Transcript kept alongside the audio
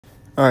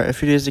Alright, a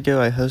few days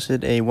ago I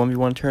hosted a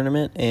 1v1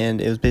 tournament and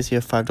it was basically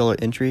a $5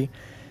 entry.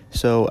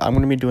 So I'm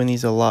going to be doing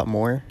these a lot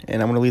more,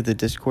 and I'm going to leave the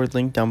Discord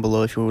link down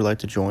below if you would like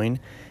to join.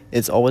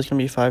 It's always going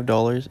to be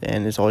 $5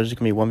 and it's always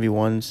going to be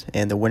 1v1s,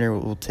 and the winner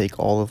will take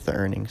all of the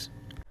earnings.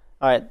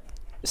 Alright,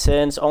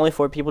 since only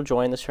 4 people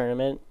joined this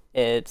tournament,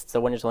 the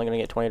winner's only going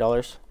to get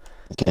 $20.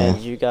 Okay. And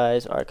you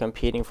guys are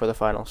competing for the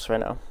finals right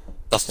now.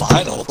 The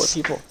finals? 4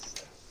 people.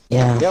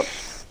 Yeah. Yep.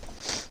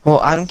 Well,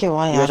 I don't get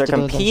why I You guys have are to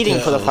go competing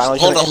against for the finals.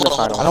 Hold You're on, in the hold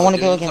on, finals. I don't want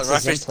to go Dude, against the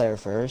reference- Zim player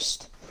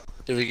first.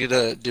 Do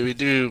we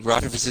do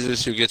rock paper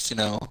scissors? Who gets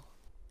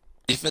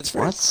defense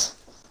first?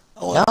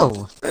 What?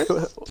 No.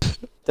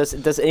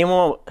 Does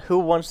anyone who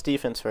wants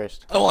defense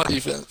first? I want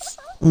defense.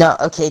 No,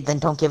 okay, then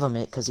don't give him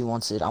it because he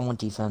wants it. I want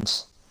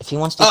defense. If he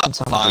wants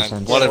defense, I want Fine.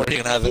 defense. Whatever, he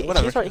can have it.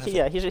 Whatever.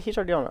 He's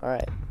already on it.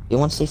 Alright. He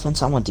wants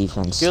defense, I want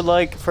defense. Good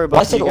luck for Why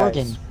both of said you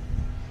Oregon? guys.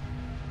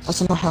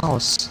 What's in my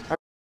house?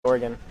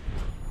 Oregon.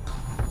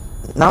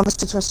 Now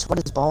Mr. Twist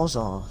sweat his balls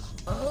off.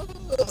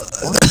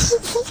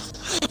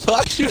 Why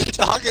are you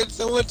talking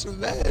so much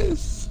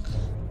mess?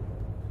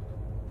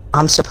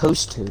 I'm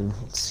supposed to.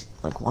 It's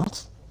like,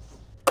 what?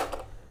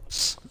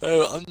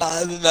 Bro, I'm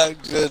not even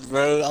that good,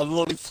 bro. I'm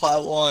only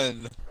plat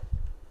 1.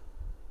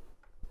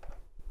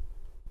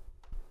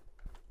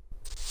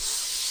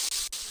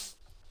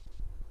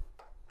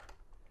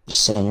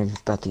 Just saying you're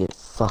about to get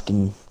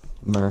fucking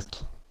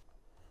murked.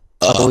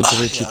 My boy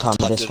Jaruchi taught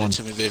me this one.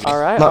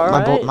 Alright, My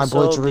alright. boy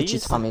So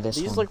Jaruchi taught me this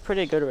these one. look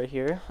pretty good right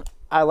here.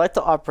 I like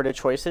the operative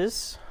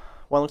choices.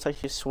 One looks like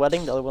he's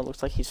sweating, the other one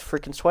looks like he's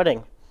freaking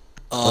sweating.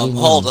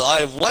 Hold on.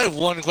 I have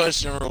one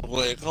question real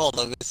quick. Hold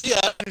on. Is he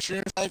actually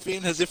stream sniping?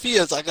 Because if he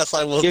is, I guess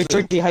I will. Here, too.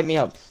 Jaruchi, hype me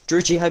up.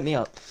 Jaruchi, hype me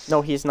up.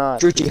 No, he's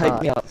not. Jaruchi, He's hype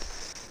not. me up.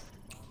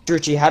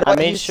 Jaruchi, how do I I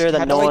made use, sure that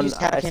how do no I one. use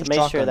I Capcan made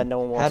sure shotgun? that no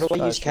one How wants.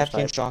 do I use stream Capcan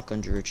snipe.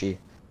 shotgun, Jaruchi?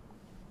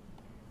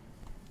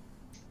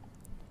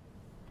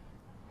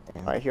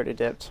 Alright, he already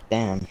dipped.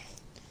 Damn.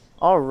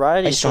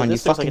 Alrighty, Hey, so Sean, you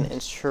this looks like an fucking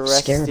scared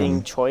interesting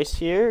him. choice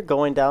here.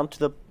 Going down to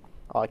the.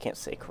 Oh, I can't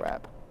say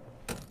crap.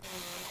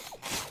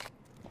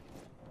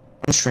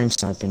 I'm stream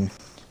sniping.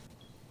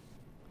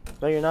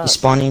 No, you're not.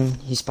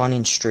 He's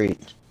spawning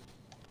straight.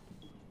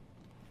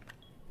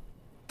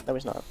 No,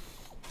 he's not.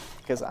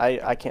 Because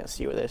I can't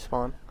see where they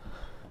spawn.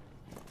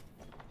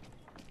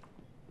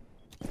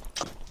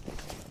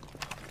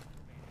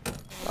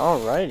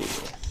 Alrighty.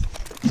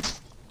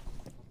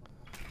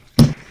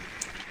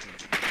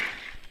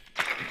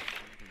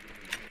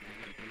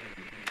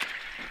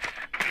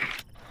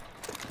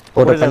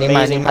 Hold What up, is I need my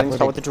amazing hiding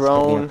spot with the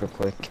drone. Real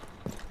quick.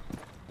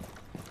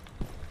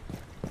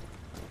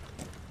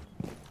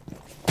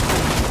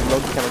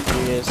 Loki kind of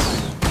curious.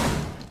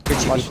 Jaruchi, be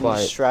Watching these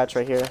quiet. strats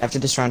right here. After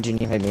this round, you need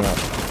to hype me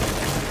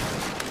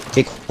up.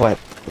 Be quiet.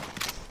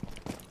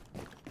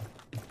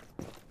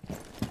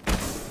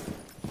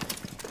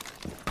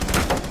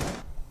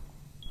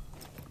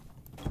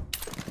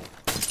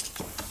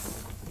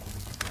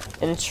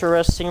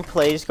 Interesting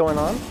plays going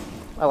on.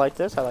 I like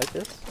this. I like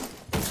this.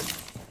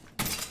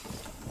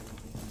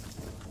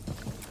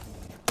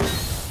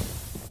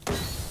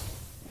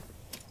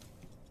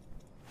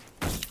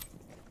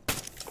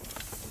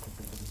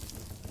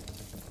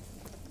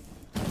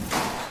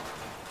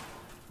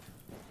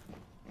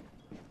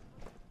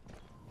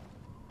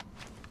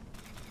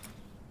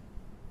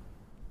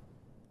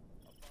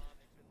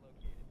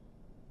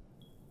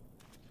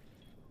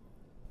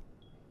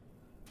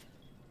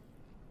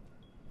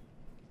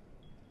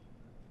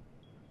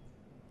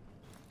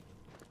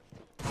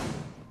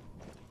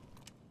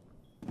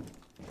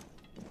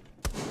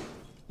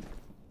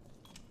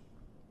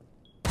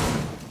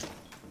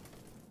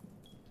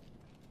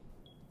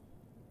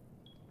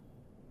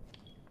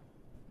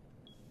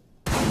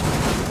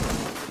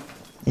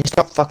 You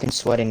stop fucking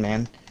sweating,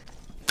 man.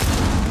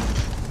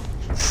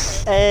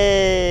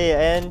 Hey,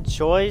 and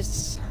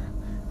Joyce.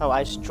 Oh,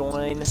 Ice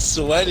joined.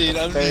 Sweating.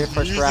 I'm Very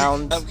first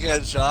round. I'm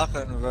getting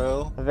shotgun,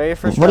 bro. The very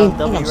first What do you round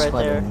mean W I'm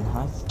right there. sweating?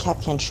 I have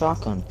Capcan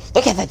shotgun.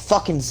 Look at that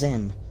fucking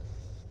Zim.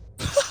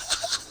 I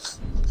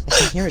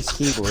can hear his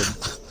keyboard.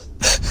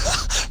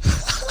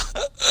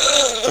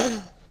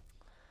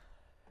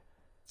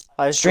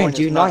 Ice Stream, joined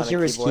do you is not on a hear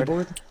his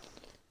keyboard?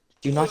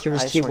 Do you not hear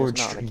his Ice joined is keyboard?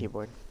 not on a Stream?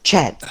 keyboard.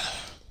 Chat.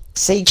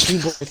 Say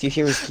keyboard if you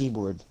hear his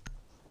keyboard.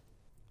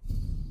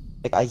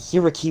 Like, I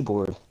hear a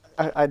keyboard.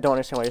 I don't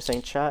understand why you're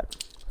saying chat.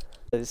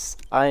 Because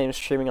I am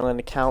streaming on an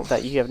account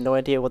that you have no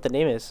idea what the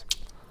name is.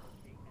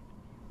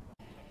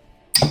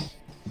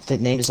 The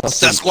name is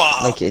also,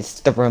 Sasquatch! like, it's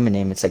the Roman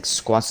name. It's like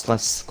Squasla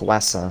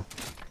Squasa.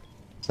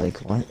 It's like,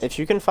 what? If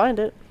you can find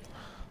it.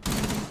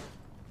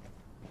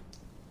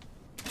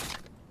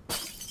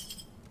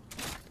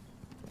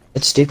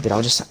 It's stupid.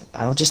 I'll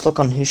just look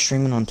on who's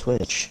streaming on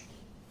Twitch.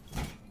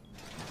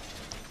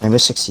 Rainbow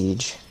Six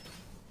Siege.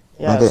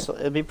 Yeah, Okay. so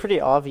it'd be pretty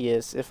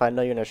obvious if I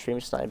know you're in a stream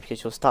snipe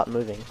because you'll stop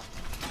moving.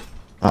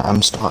 I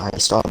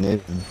stopped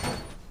moving.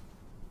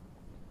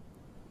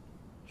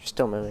 You're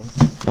still moving.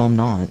 No, I'm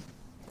not.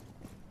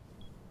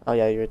 Oh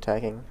yeah, you're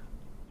attacking.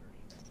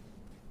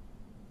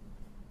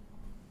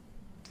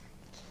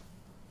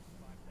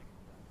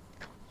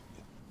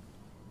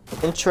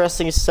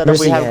 Interesting setup Where's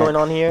we he have at? going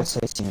on here.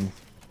 Let's see him.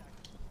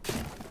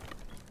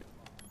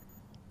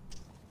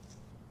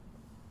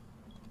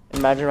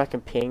 Imagine if I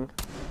can ping.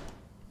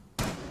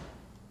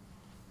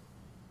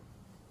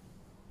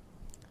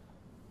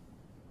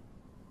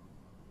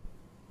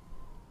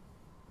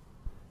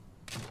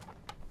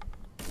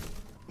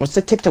 What's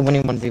the tick to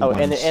winning 1v1s? Oh,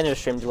 and there's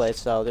stream delay,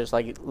 so there's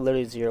like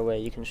literally 0 way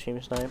you can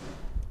stream snipe.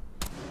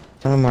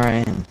 Tell him where I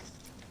am.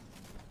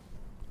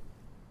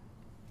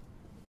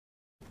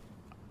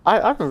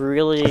 I'm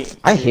really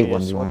I hate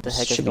curious 1v1s. what the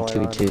heck is Should be going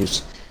on.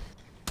 2v2s.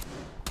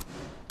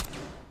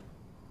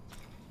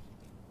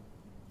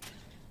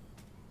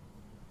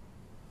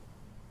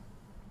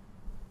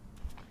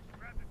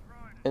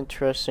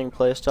 Interesting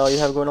playstyle you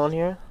have going on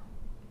here.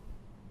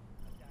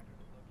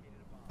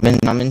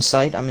 I'm in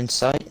sight. I'm in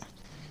sight.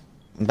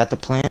 I'm about to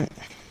plant.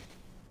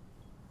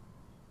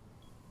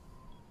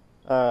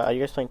 Are you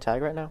guys playing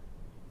tag right now?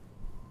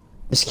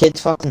 This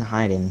kid's fucking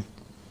hiding.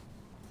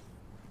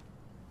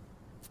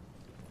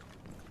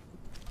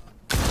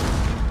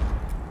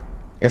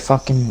 You're a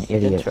fucking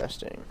idiot.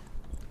 Interesting.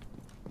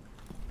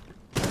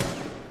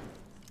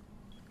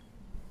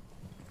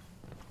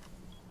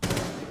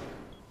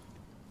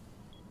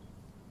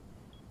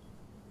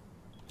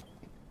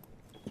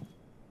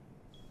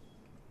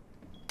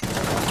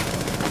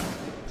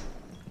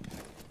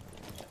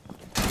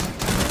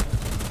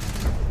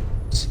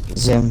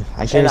 Zim,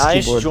 I hear And his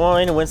Ice keyboard.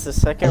 join wins the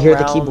second I hear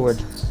round. the keyboard.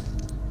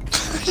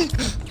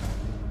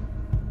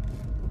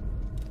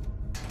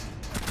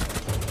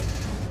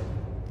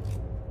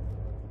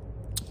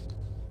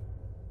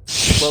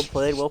 Well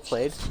played, well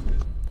played.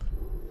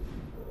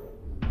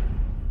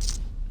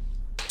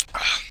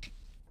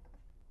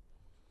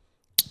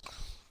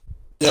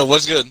 Yeah,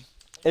 what's good?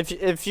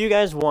 If you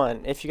guys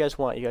want,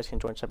 you guys can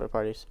join separate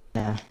parties.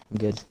 Nah, I'm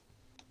good.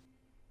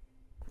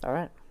 All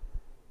right.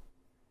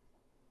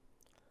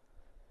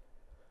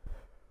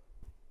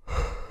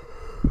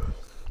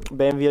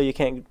 Banvio, you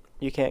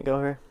can't go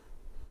here.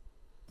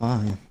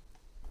 Why?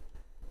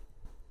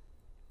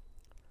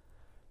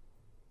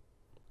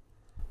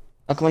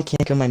 How come I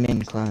can't go my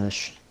main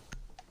clash?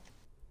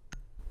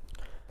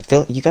 I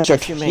feel you guys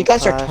What's your are main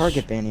target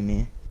clash? banning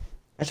me.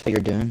 That's what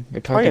you're doing.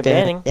 You're Target target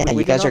banning. banning? Yeah,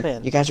 We you do guys not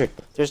are.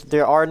 ban.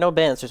 There are no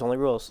bans. There's only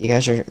rules. You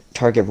guys are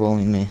target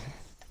rolling me.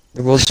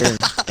 The rules are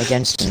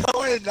against me. No,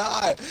 we're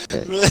not.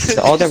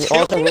 All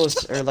the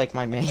rules are like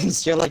my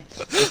mains. You're like,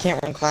 you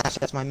can't run clash.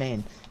 That's my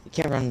main. You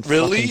can't run.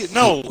 Really? fucking-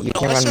 No, You no,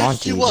 can't I run searched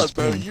Monty. you up, that's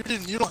bro. me.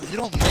 You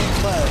don't main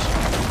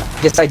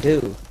Flash. Yes, I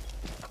do.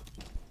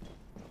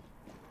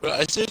 Bro,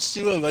 I searched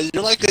you up.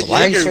 You're like a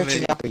Why are you Jaeger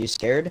searching man. up? Are you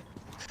scared?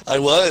 I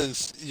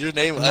was. Your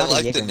name. I'm I not a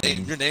like the Jaeger name.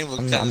 man. Your name was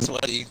I'm kind of not-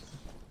 sweaty.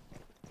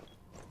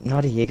 I'm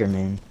not a Jaeger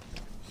man.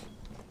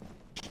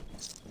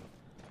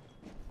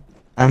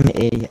 I'm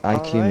a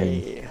IQ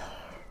man.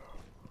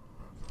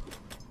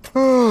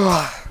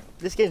 Alright.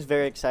 This game's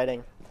very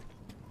exciting.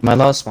 Am I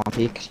allowed to spawn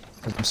peek?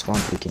 Because I'm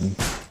spawn peeking.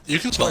 You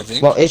can spell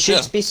things. Well, it should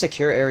Yeah. be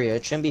secure area.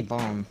 It shouldn't be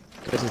bomb.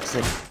 Because it's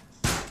like...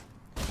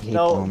 I hate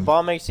No, bomb.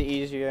 bomb makes it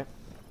easier.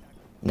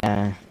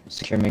 Nah,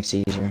 secure makes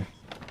it easier.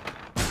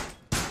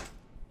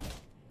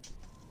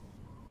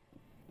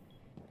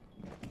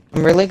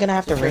 I'm really gonna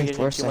have to Secure gives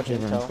you reinforce too that much here,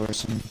 intel.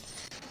 reinforcing.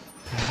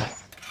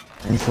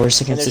 Reinforce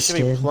And against there this should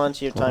be kid.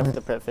 plenty of time for What?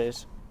 the prep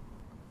phase.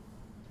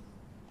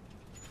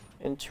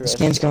 This Interesting.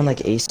 game's going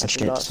like ace I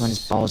shit do not when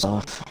his see- balls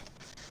off.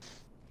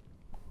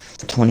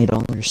 For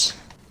 $20.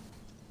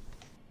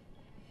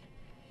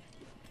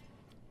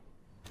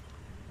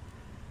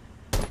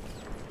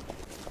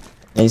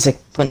 Yeah, he's like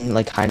putting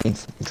like hiding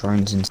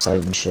drones in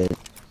sight and shit.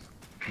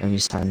 No,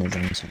 he's hiding the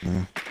drones right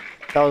now.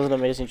 That was an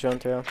amazing drone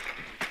throw.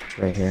 It's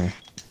right here.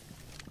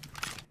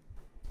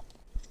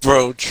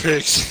 Bro,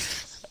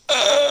 Trix.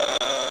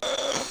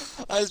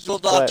 I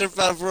spilled Dr.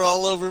 Pepper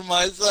all over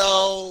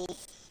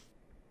myself.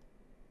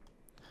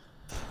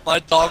 My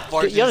dog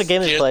barking. You have a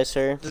game to scared- play,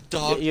 sir. The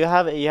dog. You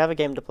have a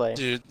game to play.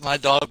 Dude, my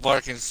dog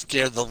barking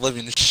scared the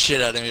living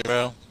shit out of me,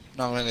 bro.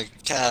 Not gonna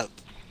cap.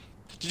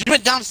 Did you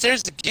went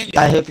downstairs again?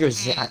 I hope your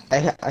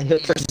I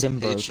hope your Zim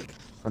broke Bitch.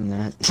 from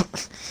that.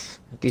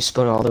 Hope you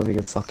spilled all over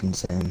your fucking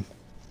Zim.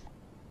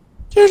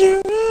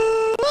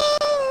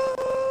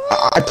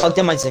 I plugged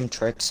in my Zim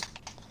tricks.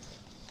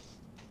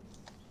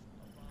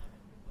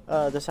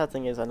 The sad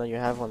thing is, I know you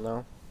have one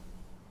though.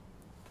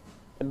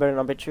 It better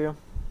not be true.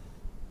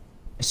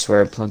 I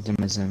swear I plugged in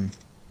my Zim.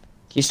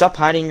 Can you stop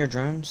hiding your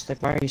drones?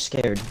 Like, why are you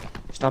scared?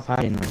 Stop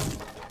hiding them.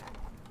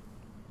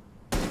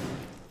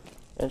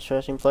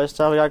 Interesting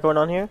playstyle we got going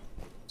on here.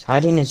 He's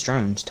hiding his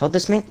drones. Tell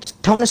this man,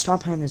 tell him to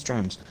stop hiding his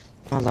drones.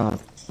 Not loud.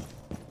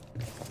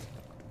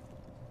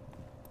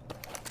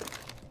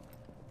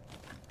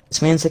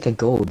 This man's like a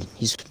gold.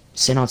 He's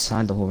sitting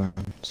outside the whole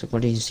round. So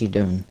what is he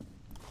doing?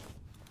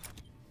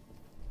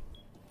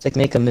 It's like,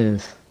 make a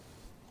move.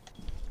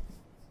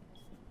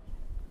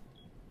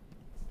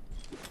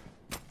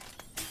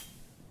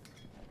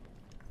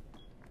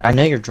 I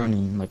know you're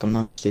droning, like, I'm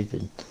not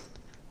stupid.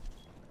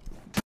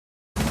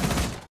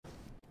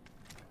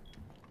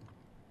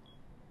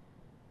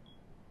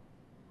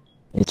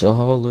 It's a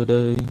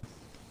holiday.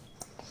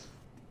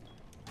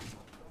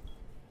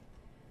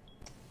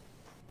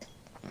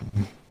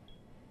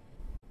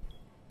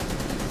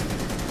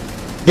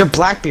 You're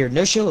Blackbeard,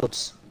 no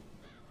shields.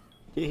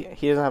 He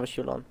doesn't have a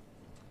shield on.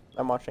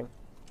 I'm watching.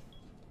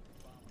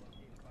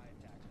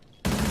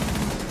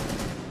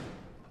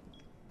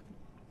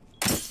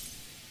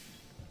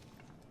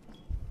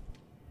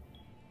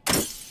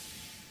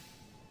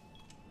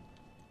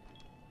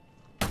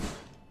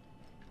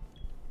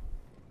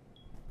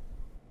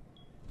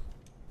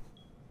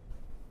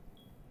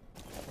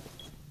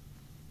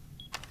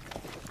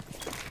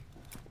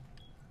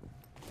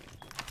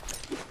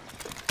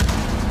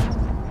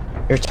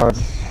 You're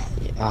retarded.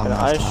 Oh And my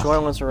I God.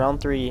 joined once around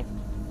 3.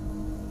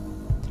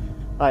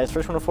 Alright, it's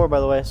first one to 4 by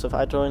the way, so if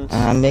I join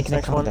I'm making a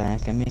next one.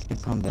 comeback. I'm making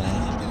a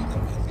comeback.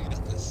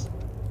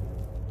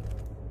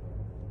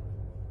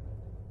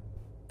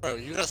 Bro,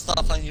 you gotta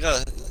stop playing. You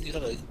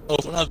gotta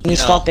open up. You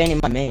stop banning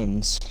my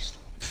mains.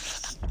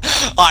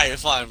 Alright,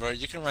 fine, bro.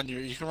 You can run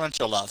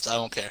your left. I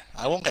don't care.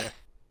 I won't care.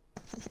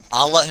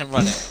 I'll let him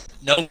run it.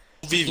 No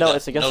BB. No,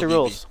 it's against the BB.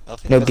 rules.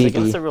 Okay. No It's BB.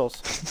 against the rules.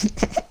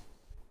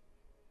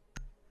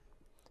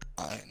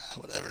 Fine,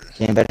 whatever.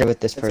 Getting better with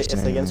this It's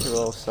person. against the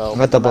rules, so I'm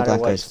no a double matter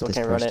black what, you ice still with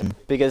can't this run it. person.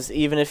 Because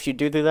even if you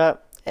do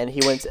that, and he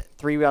wins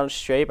 3 rounds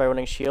straight by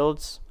running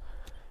shields,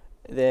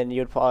 then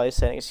you'd probably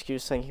say an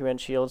excuse saying he ran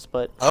shields,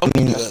 but I don't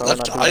do That's that. why we're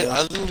not doing I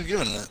that. literally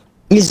given it.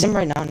 He's him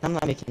right now, and I'm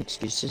not making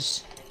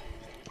excuses.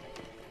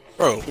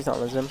 Bro, he's not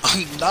losing.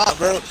 I'm not,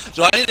 bro.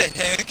 Do I need a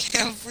hand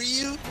cam for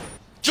you?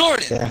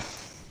 Jordan! Yeah.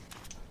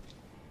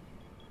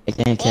 I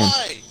can't.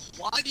 Why?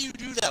 Why do you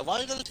do that? Why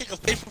are you gonna take a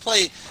paper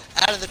plate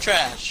out of the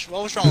trash?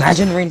 What was wrong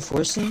Imagine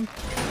reinforcing.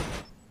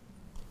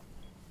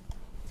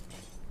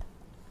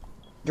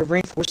 You're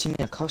reinforcing me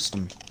a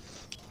custom.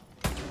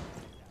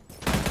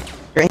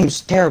 Your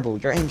aim's terrible.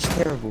 Your aim's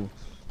terrible.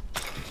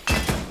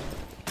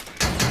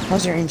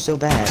 How's your aim so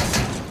bad?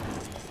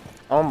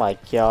 Oh my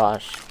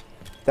gosh.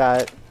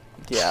 That,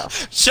 yeah.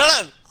 with it?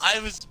 Shut up! I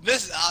was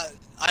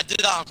I did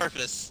that on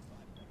purpose.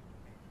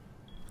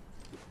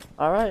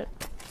 Alright.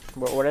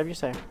 Whatever you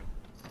say.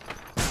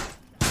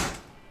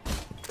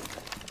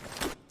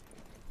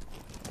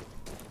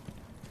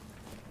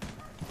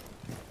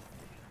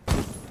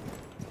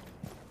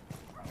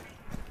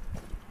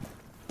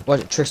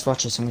 What? Trix,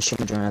 watch this. I'm gonna shoot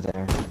my drone out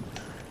there.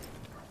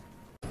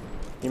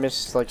 You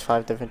missed like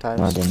 5 different times.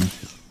 No, I didn't.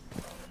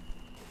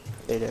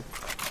 They did.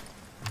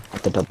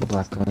 With the double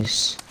black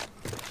ice.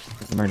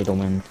 I'm ready to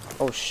win.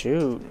 Oh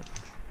shoot.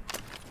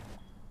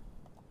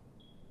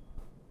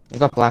 You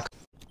got black.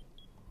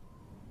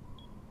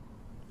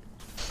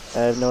 I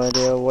have no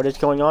idea what is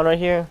going on right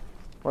here.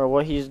 Or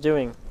what he's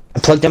doing. I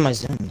plugged in my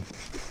zone.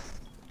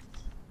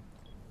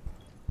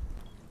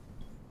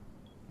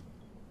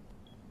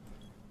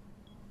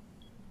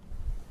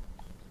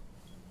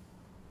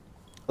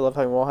 I love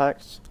having wall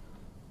hacks.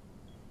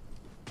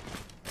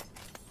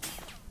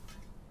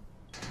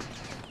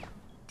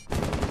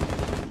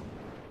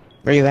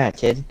 Where you at,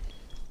 kid?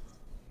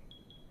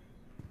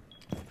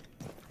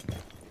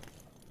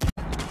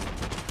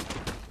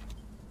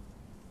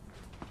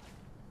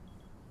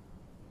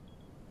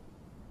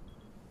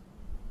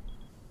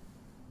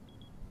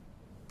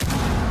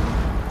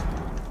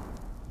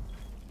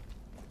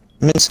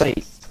 I'm in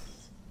sight.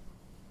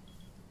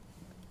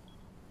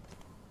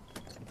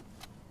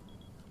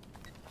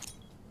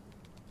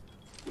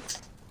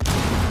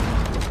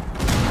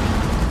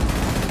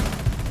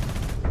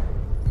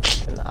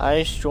 And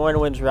Ice Join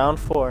wins round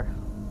 4.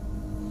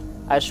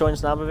 Ice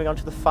Join's now moving on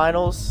to the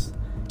finals.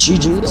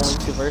 GG's.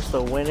 Going to verse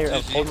the winner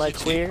of Hold My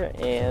Clear,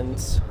 and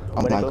I'm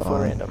Oh gonna my go for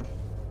God. random.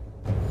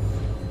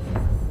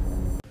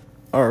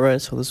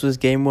 Alright, so this was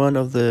game 1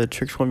 of the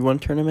Trix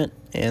 1v1 tournament,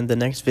 and the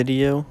next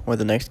video, or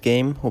the next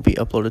game, will be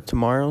uploaded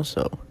tomorrow,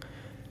 so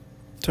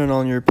turn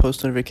on your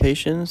post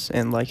notifications,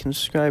 and like and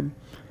subscribe.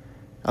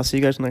 I'll see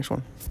you guys in the next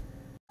one.